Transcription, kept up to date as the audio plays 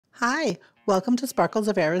Hi, welcome to Sparkles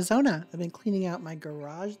of Arizona. I've been cleaning out my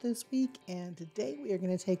garage this week, and today we are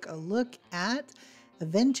going to take a look at a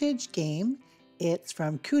vintage game. It's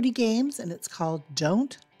from Cootie Games, and it's called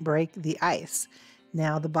Don't Break the Ice.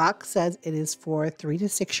 Now, the box says it is for 3 to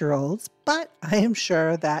 6-year-olds, but I am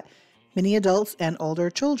sure that many adults and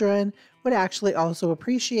older children would actually also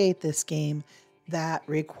appreciate this game that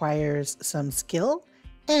requires some skill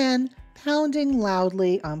and pounding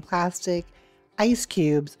loudly on plastic ice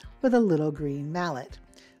cubes with a little green mallet.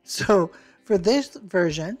 So for this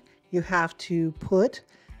version, you have to put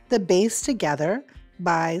the base together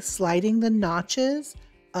by sliding the notches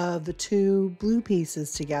of the two blue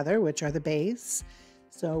pieces together, which are the base.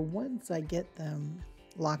 So once I get them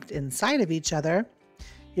locked inside of each other,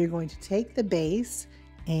 you're going to take the base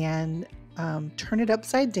and turn it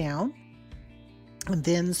upside down, and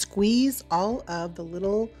then squeeze all of the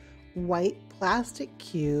little white plastic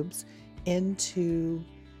cubes into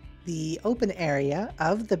the open area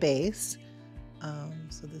of the base.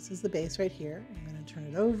 So this is the base right here. I'm going to turn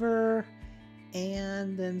it over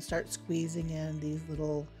and then start squeezing in these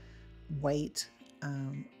little white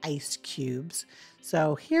ice cubes.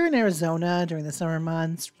 So here in Arizona during the summer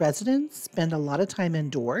months, residents spend a lot of time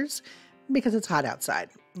indoors because it's hot outside,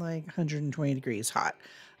 like 120 degrees hot.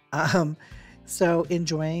 So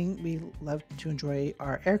we love to enjoy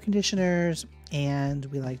our air conditioners, and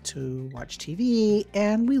we like to watch TV,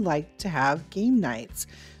 and we like to have game nights.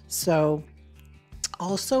 So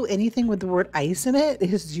also anything with the word ice in it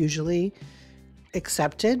is usually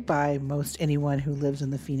accepted by most anyone who lives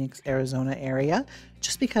in the Phoenix, Arizona area,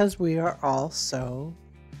 just because we are all so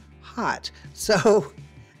hot. So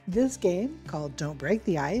this game called Don't Break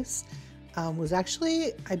the Ice was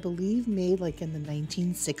actually, I believe, made like in the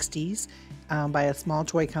 1960s by a small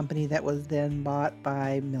toy company that was then bought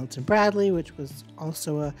by Milton Bradley, which was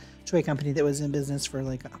also a toy company that was in business for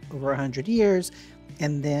like over 100 years.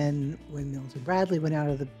 And then when Milton Bradley went out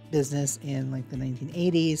of the business in like the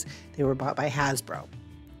 1980s, they were bought by Hasbro.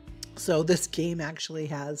 So this game actually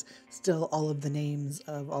has still all of the names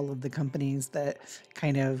of all of the companies that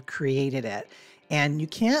kind of created it. And you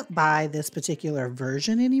can't buy this particular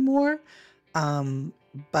version anymore,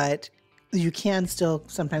 but you can still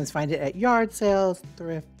sometimes find it at yard sales,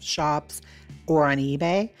 thrift shops, or on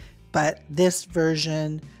eBay. But this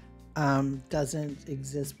version doesn't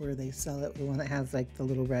exist where they sell it, the one that has like the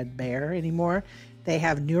little red bear, anymore. They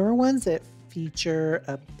have newer ones that feature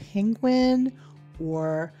a penguin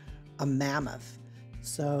or a mammoth.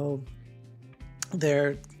 So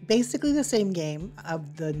they're basically the same game.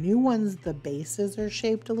 Of the new ones, the bases are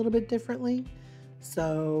shaped a little bit differently.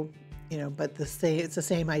 So, but it's the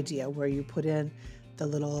same idea where you put in the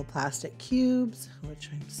little plastic cubes, which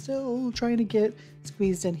I'm still trying to get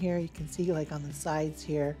squeezed in here. You can see like on the sides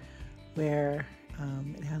here where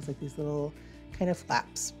it has like these little kind of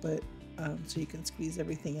flaps, but so you can squeeze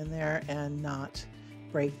everything in there and not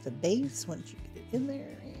break the base once you get it in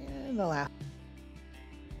there, and the last.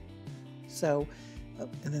 So,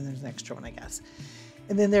 and then there's an extra one, I guess.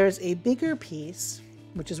 And then there's a bigger piece,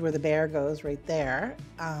 which is where the bear goes right there,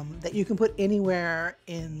 that you can put anywhere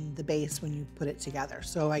in the base when you put it together.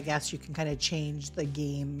 So I guess you can kind of change the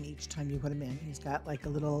game each time you put him in. He's got like a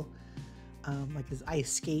little, like his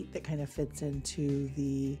ice skate that kind of fits into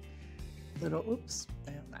the little, oops,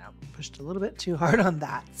 I pushed a little bit too hard on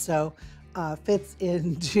that. So fits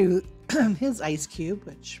into his ice cube,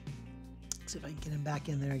 which, let's see if I can get him back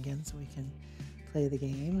in there again so we can play the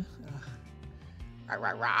game. Rah,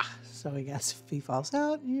 rah, rah. So I guess if he falls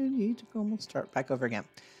out, you need to almost start back over again.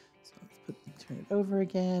 So let's turn it over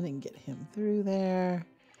again and get him through there.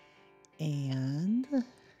 And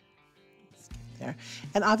let's get there.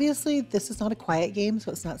 And obviously this is not a quiet game,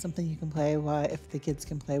 so it's not something you can play if the kids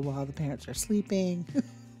can play while the parents are sleeping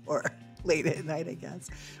or late at night, I guess.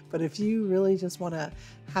 But if you really just want to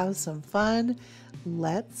have some fun,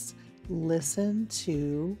 let's listen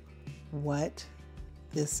to what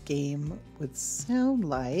this game would sound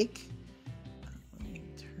like. Let me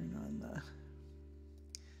turn on the, let me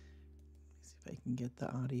see if I can get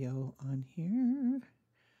the audio on here.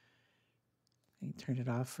 I turned it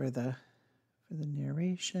off for the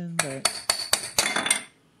narration, but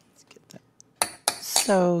let's get that.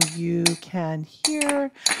 So you can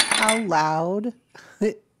hear how loud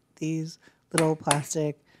these little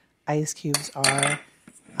plastic ice cubes are.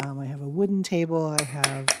 I have a wooden table, I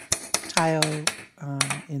have tile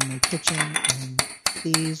in the kitchen, and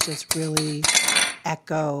these just really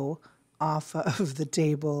echo off of the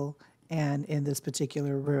table and in this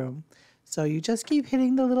particular room. So you just keep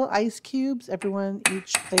hitting the little ice cubes.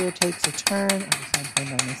 Each player takes a turn. I'm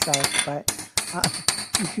playing by myself, but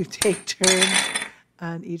you take turns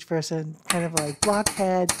on each person, kind of like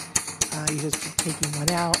blockhead. You just keep taking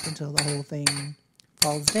one out until the whole thing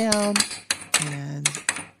falls down. And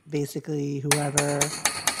basically whoever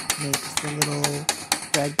makes the little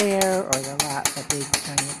red bear or the big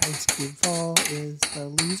giant ice cube fall is the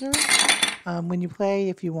loser. When you play,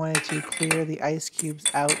 if you wanted to clear the ice cubes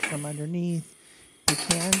out from underneath, you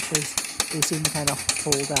can, because they seem to kind of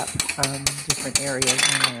hold up different areas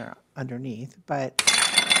when they're underneath. But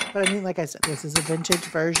I mean, like I said, this is a vintage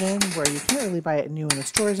version where you can't really buy it new in the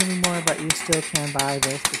stores anymore, but you still can buy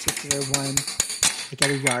this particular one like at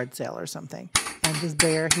a yard sale or something. And this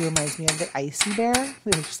bear, he reminds me of the icy bear.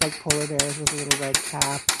 They're just like polar bears with little red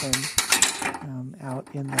caps and out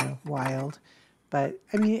in the wild. But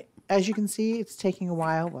I mean, as you can see, it's taking a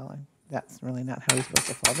while. Well, that's really not how he's supposed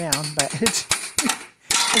to fall down, but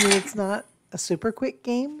I mean, it's not a super quick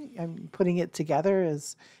game. Putting it together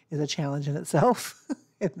is a challenge in itself.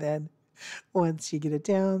 And then once you get it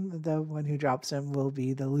down, the one who drops him will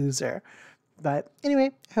be the loser. But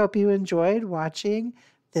anyway, I hope you enjoyed watching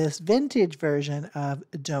this vintage version of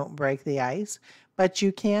Don't Break the Ice. But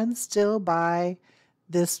you can still buy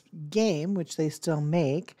this game, which they still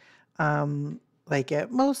make, like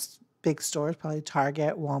at most big stores, probably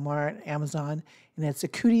Target, Walmart, Amazon. And it's a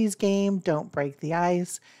Cooties game, Don't Break the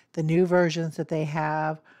Ice. The new versions that they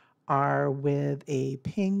have are with a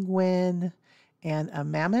penguin and a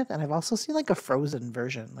mammoth. And I've also seen like a Frozen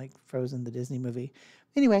version, like Frozen, the Disney movie.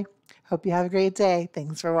 Anyway, hope you have a great day.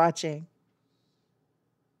 Thanks for watching.